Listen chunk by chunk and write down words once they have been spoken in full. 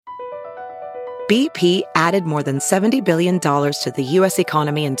BP added more than $70 billion to the U.S.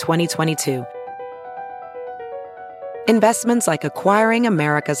 economy in 2022. Investments like acquiring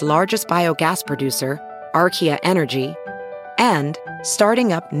America's largest biogas producer, Archaea Energy, and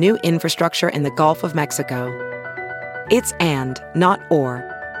starting up new infrastructure in the Gulf of Mexico. It's and, not or.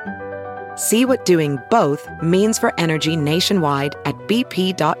 See what doing both means for energy nationwide at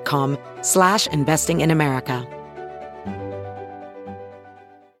bp.com/investing in America.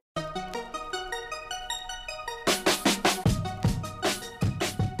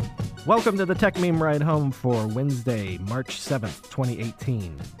 Welcome to the Tech Meme Ride Home for Wednesday, March 7th,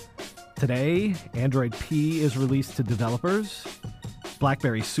 2018. Today, Android P is released to developers,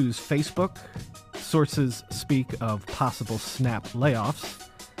 BlackBerry sues Facebook, sources speak of possible Snap layoffs,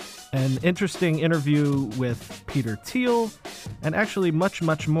 an interesting interview with Peter Thiel, and actually much,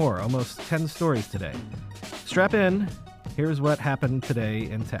 much more, almost 10 stories today. Strap in, here's what happened today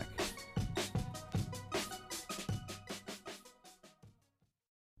in tech.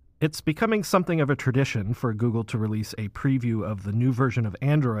 It's becoming something of a tradition for Google to release a preview of the new version of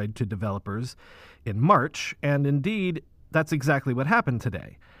Android to developers in March, and indeed, that's exactly what happened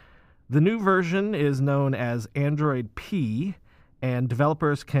today. The new version is known as Android P, and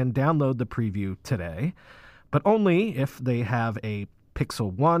developers can download the preview today, but only if they have a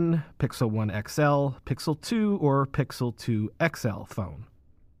Pixel 1, Pixel 1 XL, Pixel 2, or Pixel 2 XL phone.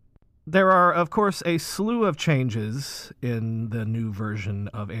 There are, of course, a slew of changes in the new version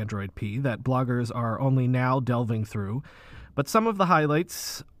of Android P that bloggers are only now delving through, but some of the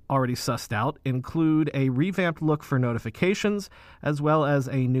highlights already sussed out include a revamped look for notifications, as well as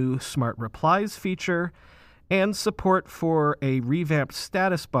a new Smart Replies feature, and support for a revamped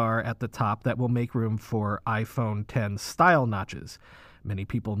status bar at the top that will make room for iPhone X style notches. Many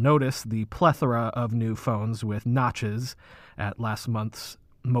people noticed the plethora of new phones with notches at last month's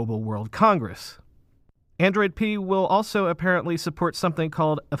Mobile World Congress. Android P will also apparently support something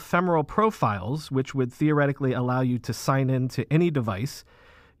called ephemeral profiles, which would theoretically allow you to sign in to any device,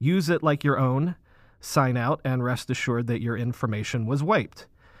 use it like your own, sign out, and rest assured that your information was wiped.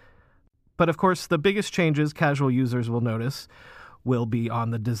 But of course, the biggest changes casual users will notice will be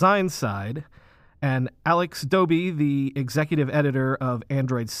on the design side, and Alex Doby, the executive editor of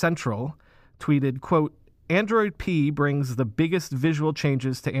Android Central, tweeted, quote, "Android P brings the biggest visual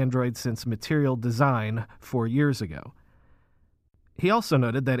changes to Android since Material Design 4 years ago." He also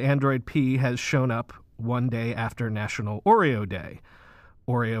noted that Android P has shown up one day after National Oreo Day.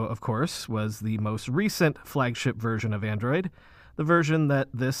 Oreo, of course, was the most recent flagship version of Android, the version that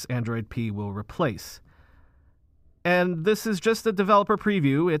this Android P will replace. And this is just a developer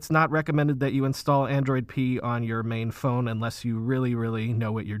preview. It's not recommended that you install Android P on your main phone unless you really, really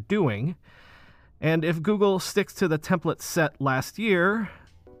know what you're doing. And if Google sticks to the template set last year,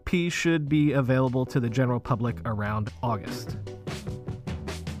 P should be available to the general public around August.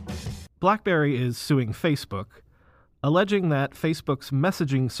 BlackBerry is suing Facebook, alleging that Facebook's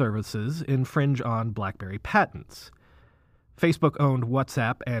messaging services infringe on BlackBerry patents. Facebook-owned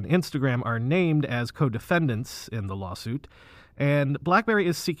WhatsApp and Instagram are named as co-defendants in the lawsuit, and BlackBerry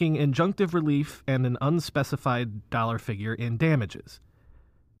is seeking injunctive relief and an unspecified dollar figure in damages.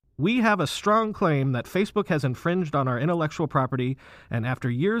 "We have a strong claim that Facebook has infringed on our intellectual property, and after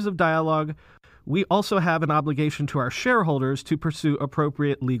years of dialogue, we also have an obligation to our shareholders to pursue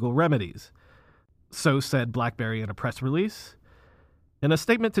appropriate legal remedies." So said BlackBerry in a press release. In a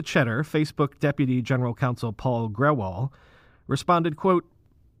statement to Cheddar, Facebook Deputy General Counsel Paul Grewal responded, quote,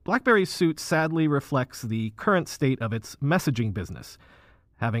 "BlackBerry's suit sadly reflects the current state of its messaging business.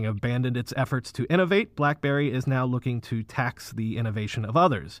 Having abandoned its efforts to innovate, BlackBerry is now looking to tax the innovation of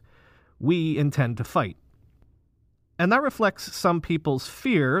others. We intend to fight." And that reflects some people's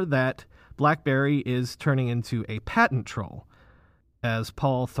fear that BlackBerry is turning into a patent troll. As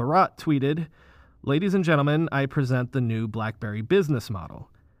Paul Thurrott tweeted, "Ladies and gentlemen, I present the new BlackBerry business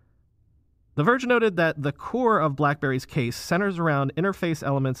model." The Verge noted that the core of BlackBerry's case centers around interface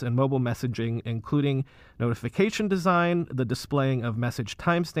elements in mobile messaging, including notification design, the displaying of message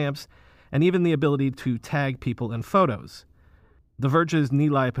timestamps, and even the ability to tag people in photos. The Verge's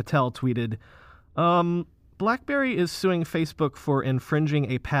Nilay Patel tweeted, BlackBerry is suing Facebook for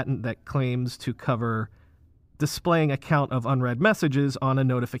infringing a patent that claims to cover displaying a count of unread messages on a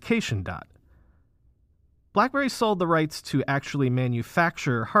notification dot. BlackBerry sold the rights to actually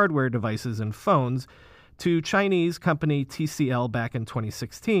manufacture hardware devices and phones to Chinese company TCL back in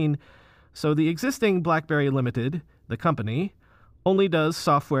 2016, so the existing BlackBerry Limited, the company, only does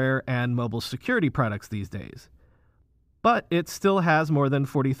software and mobile security products these days. But it still has more than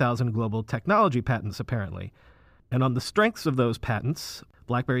 40,000 global technology patents, apparently. And on the strengths of those patents,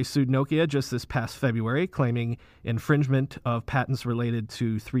 BlackBerry sued Nokia just this past February, claiming infringement of patents related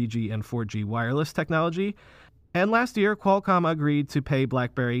to 3G and 4G wireless technology. And last year, Qualcomm agreed to pay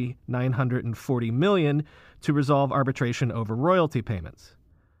BlackBerry $940 million to resolve arbitration over royalty payments.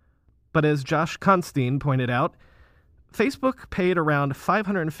 But as Josh Constein pointed out, Facebook paid around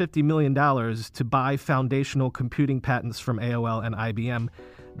 $550 million to buy foundational computing patents from AOL and IBM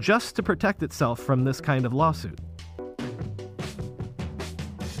just to protect itself from this kind of lawsuit.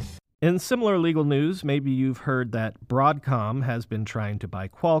 In similar legal news, maybe you've heard that Broadcom has been trying to buy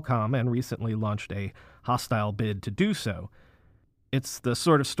Qualcomm and recently launched a hostile bid to do so. It's the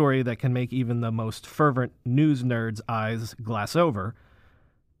sort of story that can make even the most fervent news nerds' eyes glass over.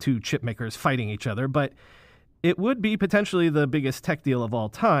 Two chipmakers fighting each other, but it would be potentially the biggest tech deal of all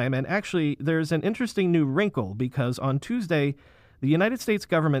time, and actually there's an interesting new wrinkle because on Tuesday, the United States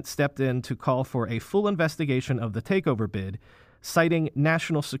government stepped in to call for a full investigation of the takeover bid, citing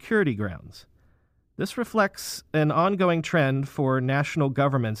national security grounds. This reflects an ongoing trend for national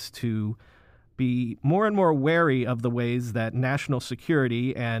governments to be more and more wary of the ways that national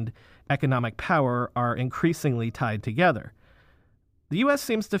security and economic power are increasingly tied together. The U.S.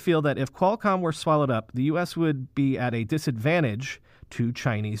 seems to feel that if Qualcomm were swallowed up, the U.S. would be at a disadvantage to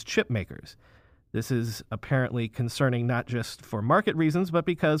Chinese chip makers. This is apparently concerning not just for market reasons, but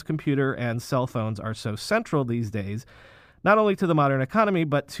because computer and cell phones are so central these days, not only to the modern economy,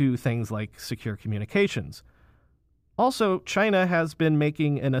 but to things like secure communications. Also, China has been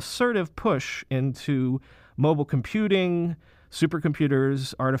making an assertive push into mobile computing,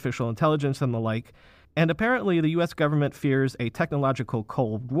 supercomputers, artificial intelligence, and the like, and apparently the U.S. government fears a technological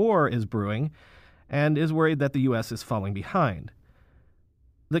Cold War is brewing and is worried that the U.S. is falling behind.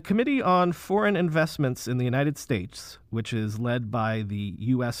 The Committee on Foreign Investments in the United States, which is led by the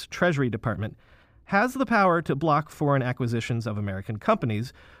U.S. Treasury Department, has the power to block foreign acquisitions of American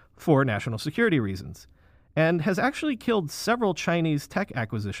companies for national security reasons, and has actually killed several Chinese tech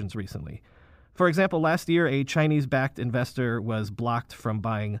acquisitions recently. For example, last year, a Chinese-backed investor was blocked from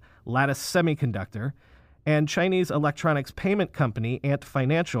buying Lattice Semiconductor, and Chinese electronics payment company Ant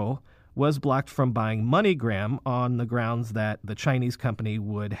Financial was blocked from buying MoneyGram on the grounds that the Chinese company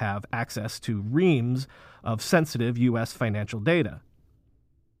would have access to reams of sensitive U.S. financial data.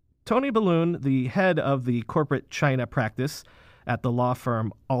 Tony Balloon, the head of the corporate China practice at the law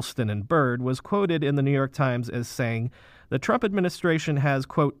firm Alston & Bird, was quoted in the New York Times as saying, "The Trump administration has,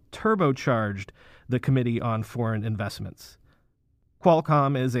 quote, turbocharged the Committee on Foreign Investments."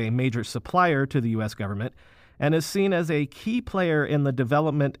 Qualcomm is a major supplier to the U.S. government and is seen as a key player in the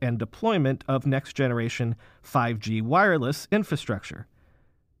development and deployment of next-generation 5G wireless infrastructure.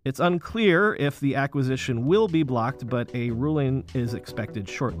 It's unclear if the acquisition will be blocked, but a ruling is expected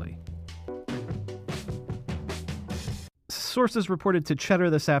shortly. Sources reported to Cheddar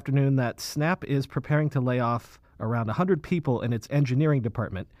this afternoon that Snap is preparing to lay off around 100 people in its engineering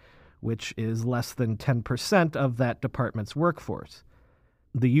department, which is less than 10% of that department's workforce.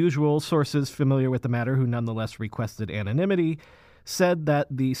 The usual sources familiar with the matter, who nonetheless requested anonymity, said that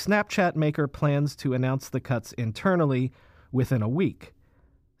the Snapchat maker plans to announce the cuts internally within a week.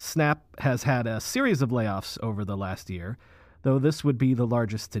 Snap has had a series of layoffs over the last year, though this would be the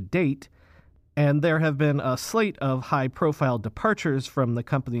largest to date, and there have been a slate of high-profile departures from the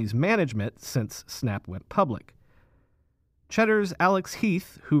company's management since Snap went public. Cheddar's Alex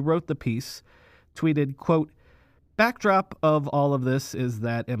Heath, who wrote the piece, tweeted, quote, "Backdrop of all of this is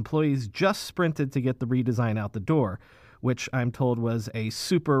that employees just sprinted to get the redesign out the door, which I'm told was a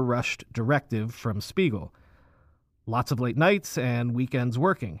super rushed directive from Spiegel. Lots of late nights and weekends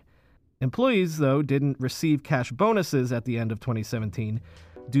working. Employees, though, didn't receive cash bonuses at the end of 2017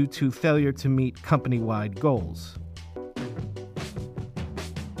 due to failure to meet company-wide goals."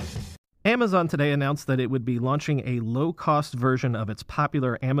 Amazon today announced that it would be launching a low-cost version of its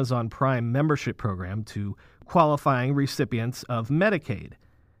popular Amazon Prime membership program to qualifying recipients of Medicaid.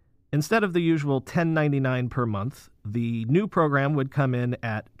 Instead of the usual $10.99 per month, the new program would come in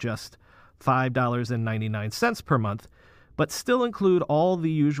at just $5.99 per month, but still include all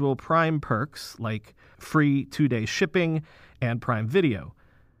the usual Prime perks like free 2-day shipping and Prime Video.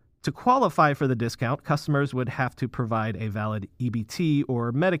 To qualify for the discount, customers would have to provide a valid EBT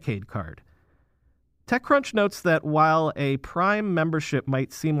or Medicaid card. TechCrunch notes that while a Prime membership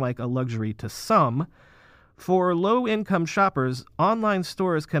might seem like a luxury to some, for low-income shoppers, online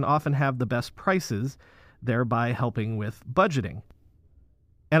stores can often have the best prices, thereby helping with budgeting.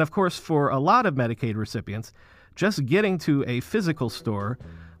 And of course, for a lot of Medicaid recipients, just getting to a physical store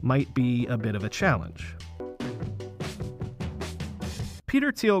might be a bit of a challenge.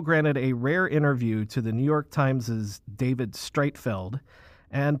 Peter Thiel granted a rare interview to the New York Times' David Streitfeld,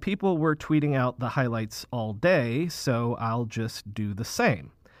 and people were tweeting out the highlights all day, so I'll just do the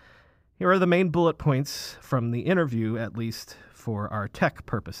same. Here are the main bullet points from the interview, at least for our tech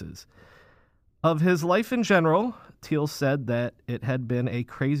purposes. Of his life in general, Thiel said that it had been a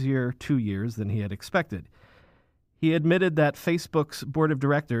crazier 2 years than he had expected. He admitted that Facebook's board of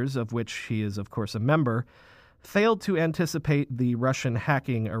directors, of which he is, of course, a member, failed to anticipate the Russian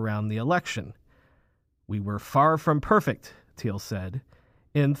hacking around the election. "We were far from perfect," Thiel said,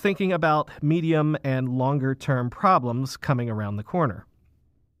 in thinking about medium and longer-term problems coming around the corner.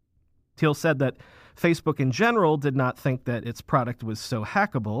 Thiel said that Facebook in general did not think that its product was so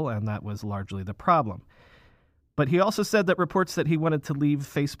hackable, and that was largely the problem. But he also said that reports that he wanted to leave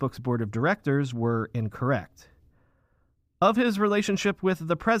Facebook's board of directors were incorrect. Of his relationship with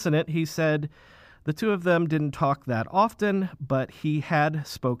the president, he said the two of them didn't talk that often, but he had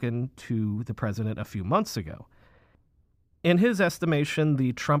spoken to the president a few months ago. In his estimation,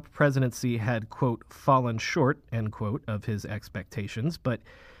 the Trump presidency had, quote, fallen short, end quote, of his expectations, but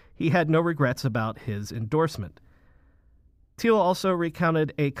he had no regrets about his endorsement. Thiel also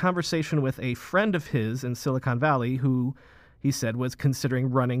recounted a conversation with a friend of his in Silicon Valley who, he said, was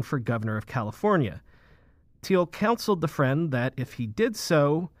considering running for governor of California. Thiel counseled the friend that if he did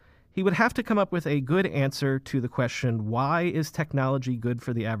so, he would have to come up with a good answer to the question, why is technology good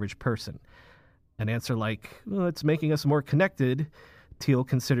for the average person? An answer like, well, it's making us more connected, Thiel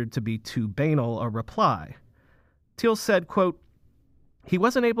considered to be too banal a reply. Thiel said, quote, "He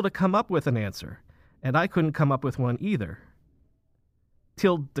wasn't able to come up with an answer, and I couldn't come up with one either."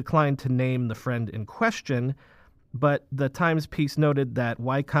 Thiel declined to name the friend in question, but the Times piece noted that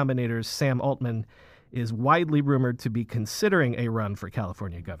Y Combinator's Sam Altman is widely rumored to be considering a run for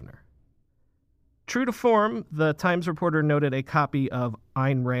California governor. True to form, the Times reporter noted a copy of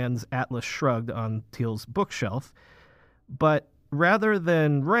Ayn Rand's Atlas Shrugged on Thiel's bookshelf, but rather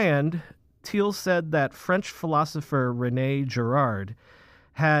than Rand, Thiel said that French philosopher René Girard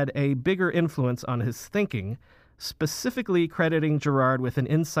had a bigger influence on his thinking, specifically crediting Girard with an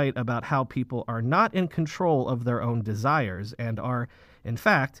insight about how people are not in control of their own desires and are, in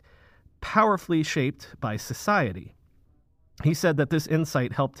fact, powerfully shaped by society. He said that this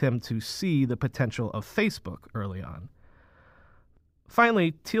insight helped him to see the potential of Facebook early on.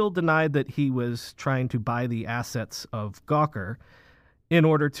 Finally, Thiel denied that he was trying to buy the assets of Gawker in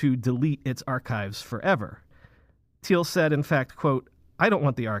order to delete its archives forever. Thiel said, in fact, quote, "I don't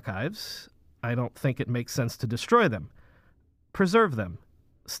want the archives. I don't think it makes sense to destroy them. Preserve them.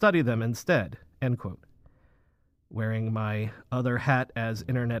 Study them instead," end quote. Wearing my other hat as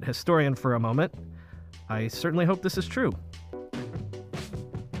internet historian for a moment, I certainly hope this is true.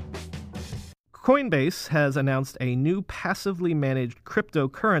 Coinbase has announced a new passively managed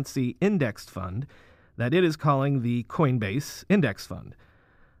cryptocurrency indexed fund that it is calling the Coinbase Index Fund.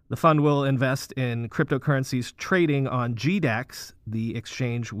 The fund will invest in cryptocurrencies trading on GDAX, the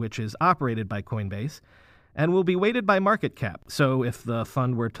exchange which is operated by Coinbase, and will be weighted by market cap. So if the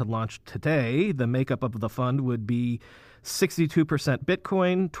fund were to launch today, the makeup of the fund would be 62%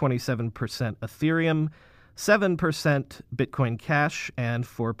 Bitcoin, 27% Ethereum, 7% Bitcoin Cash, and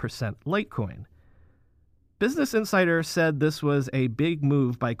 4% Litecoin. Business Insider said this was a big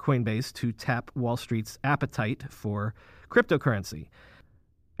move by Coinbase to tap Wall Street's appetite for cryptocurrency.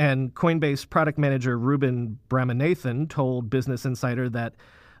 And Coinbase product manager Ruben Bramanathan told Business Insider that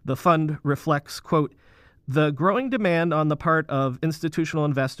the fund reflects, quote, "the growing demand on the part of institutional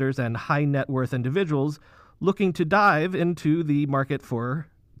investors and high net worth individuals looking to dive into the market for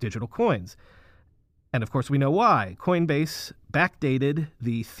digital coins." And of course, we know why. Coinbase backdated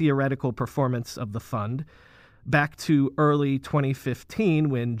the theoretical performance of the fund back to early 2015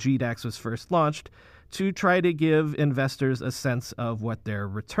 when GDAX was first launched to try to give investors a sense of what their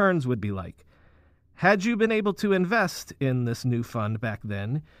returns would be like. Had you been able to invest in this new fund back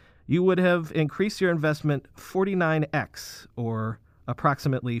then, you would have increased your investment 49x, or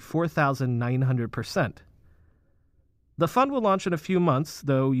approximately 4,900%. The fund will launch in a few months,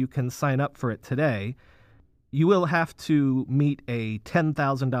 though you can sign up for it today. You will have to meet a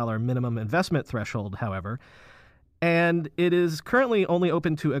 $10,000 minimum investment threshold, however, and it is currently only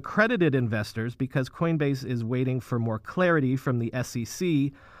open to accredited investors because Coinbase is waiting for more clarity from the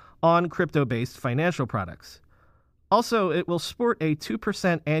SEC on crypto-based financial products. Also, it will sport a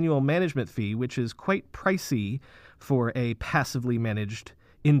 2% annual management fee, which is quite pricey for a passively managed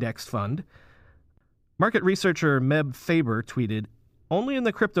index fund. Market researcher Meb Faber tweeted, "Only in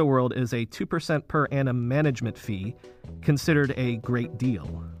the crypto world is a 2% per annum management fee considered a great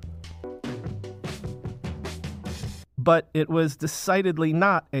deal." But it was decidedly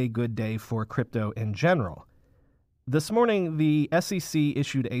not a good day for crypto in general. This morning, the SEC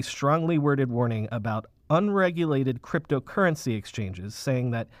issued a strongly worded warning about unregulated cryptocurrency exchanges,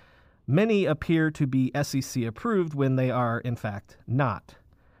 saying that many appear to be SEC approved when they are, in fact, not.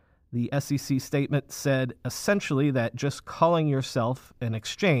 The SEC statement said essentially that just calling yourself an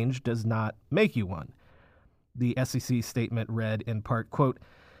exchange does not make you one. The SEC statement read in part, quote,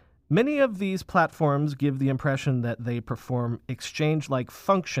 "Many of these platforms give the impression that they perform exchange-like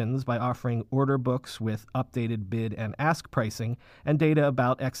functions by offering order books with updated bid and ask pricing and data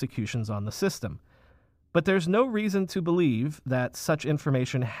about executions on the system. But there's no reason to believe that such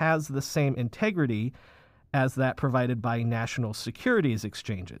information has the same integrity as that provided by national securities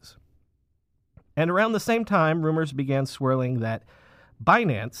exchanges." And around the same time, rumors began swirling that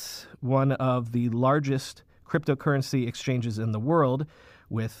Binance, one of the largest cryptocurrency exchanges in the world,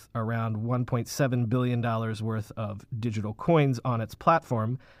 with around $1.7 billion worth of digital coins on its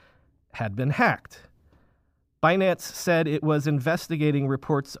platform, had been hacked. Binance said it was investigating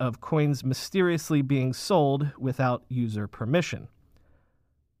reports of coins mysteriously being sold without user permission.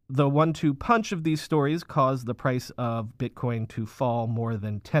 The 1-2 punch of these stories caused the price of Bitcoin to fall more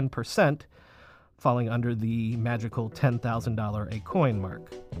than 10%, falling under the magical $10,000 a coin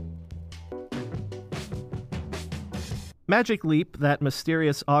mark. Magic Leap, that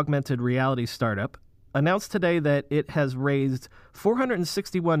mysterious augmented reality startup, announced today that it has raised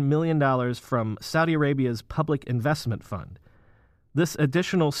 $461 million from Saudi Arabia's Public Investment Fund. This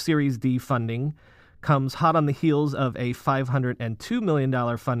additional Series D funding comes hot on the heels of a $502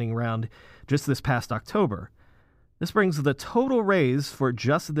 million funding round just this past October. This brings the total raise for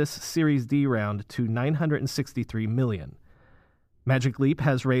just this Series D round to $963 million. Magic Leap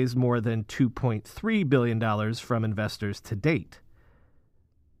has raised more than $2.3 billion from investors to date.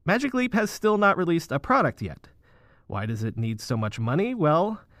 Magic Leap has still not released a product yet. Why does it need so much money?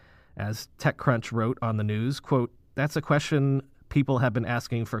 Well, as TechCrunch wrote on the news, quote, "That's a question people have been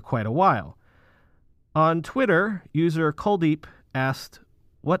asking for quite a while." On Twitter, user Kuldeep asked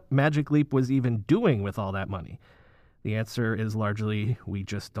what Magic Leap was even doing with all that money. The answer is largely, we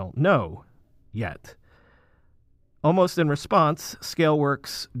just don't know yet. Almost in response,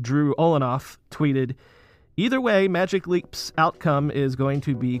 Scaleworks' Drew Olenoff tweeted, "Either way, Magic Leap's outcome is going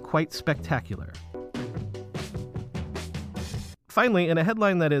to be quite spectacular." Finally, in a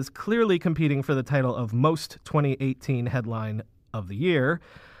headline that is clearly competing for the title of Most 2018 Headline of the Year,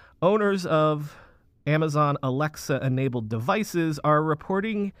 owners of Amazon Alexa-enabled devices are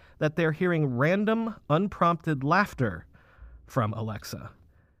reporting that they're hearing random, unprompted laughter from Alexa.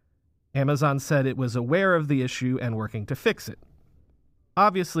 Amazon said it was aware of the issue and working to fix it.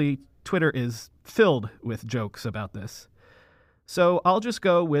 Obviously, Twitter is filled with jokes about this. So I'll just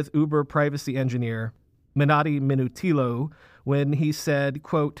go with Uber privacy engineer Minati Minutilo when he said,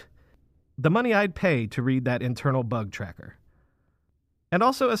 quote, "The money I'd pay to read that internal bug tracker." And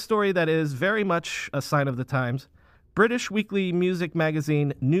also a story that is very much a sign of the times. British weekly music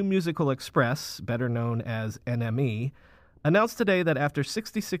magazine New Musical Express, better known as NME, announced today that after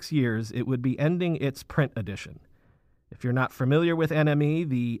 66 years, it would be ending its print edition. If you're not familiar with NME,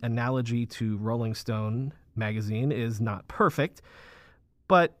 the analogy to Rolling Stone magazine is not perfect,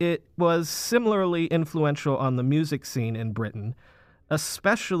 but it was similarly influential on the music scene in Britain,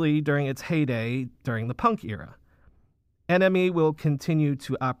 especially during its heyday during the punk era. NME will continue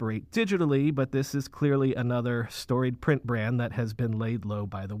to operate digitally, but this is clearly another storied print brand that has been laid low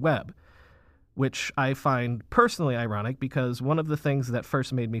by the web, which I find personally ironic because one of the things that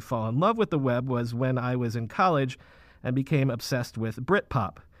first made me fall in love with the web was when I was in college and became obsessed with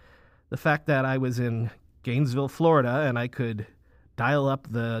Britpop. The fact that I was in Gainesville, Florida, and I could dial up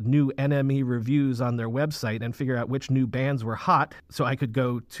the new NME reviews on their website and figure out which new bands were hot so I could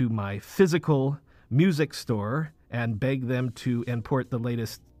go to my physical music store and beg them to import the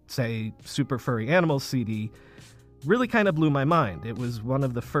latest, say, Super Furry Animals CD, really kind of blew my mind. It was one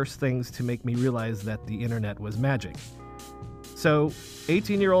of the first things to make me realize that the internet was magic. So,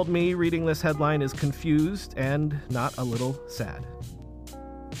 18-year-old me reading this headline is confused and not a little sad.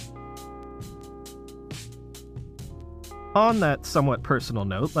 On that somewhat personal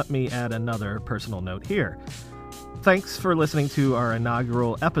note, let me add another personal note here. Thanks for listening to our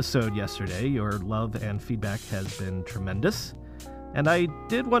inaugural episode yesterday. Your love and feedback has been tremendous. And I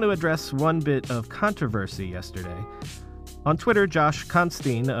did want to address one bit of controversy yesterday. On Twitter, Josh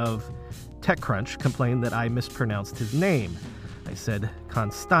Constine of TechCrunch complained that I mispronounced his name. I said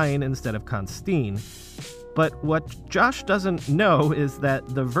Constine instead of Constine. But what Josh doesn't know is that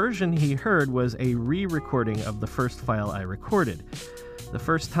the version he heard was a re-recording of the first file I recorded. The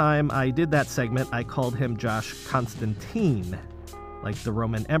first time I did that segment, I called him Josh Constantine, like the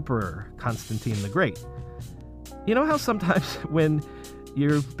Roman Emperor Constantine the Great. You know how sometimes when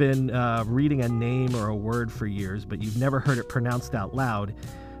you've been reading a name or a word for years, but you've never heard it pronounced out loud,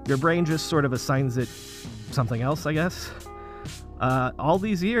 your brain just sort of assigns it something else, I guess? All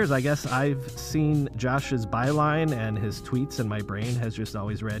these years, I guess I've seen Josh's byline and his tweets, and my brain has just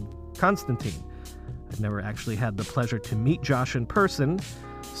always read Constantine. I've never actually had the pleasure to meet Josh in person,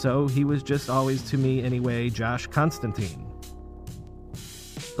 so he was just always, to me anyway, Josh Constantine.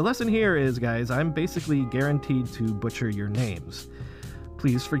 The lesson here is, guys, I'm basically guaranteed to butcher your names.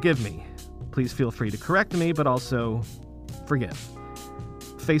 Please forgive me. Please feel free to correct me, but also forgive.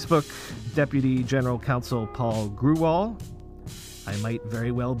 Facebook Deputy General Counsel Paul Grewal. I might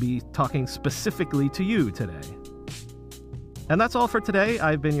very well be talking specifically to you today. And that's all for today.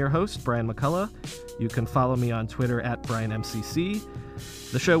 I've been your host, Brian McCullough. You can follow me on Twitter at BrianMCC.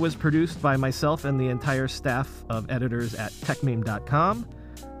 The show was produced by myself and the entire staff of editors at techmeme.com.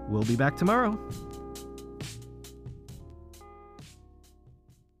 We'll be back tomorrow.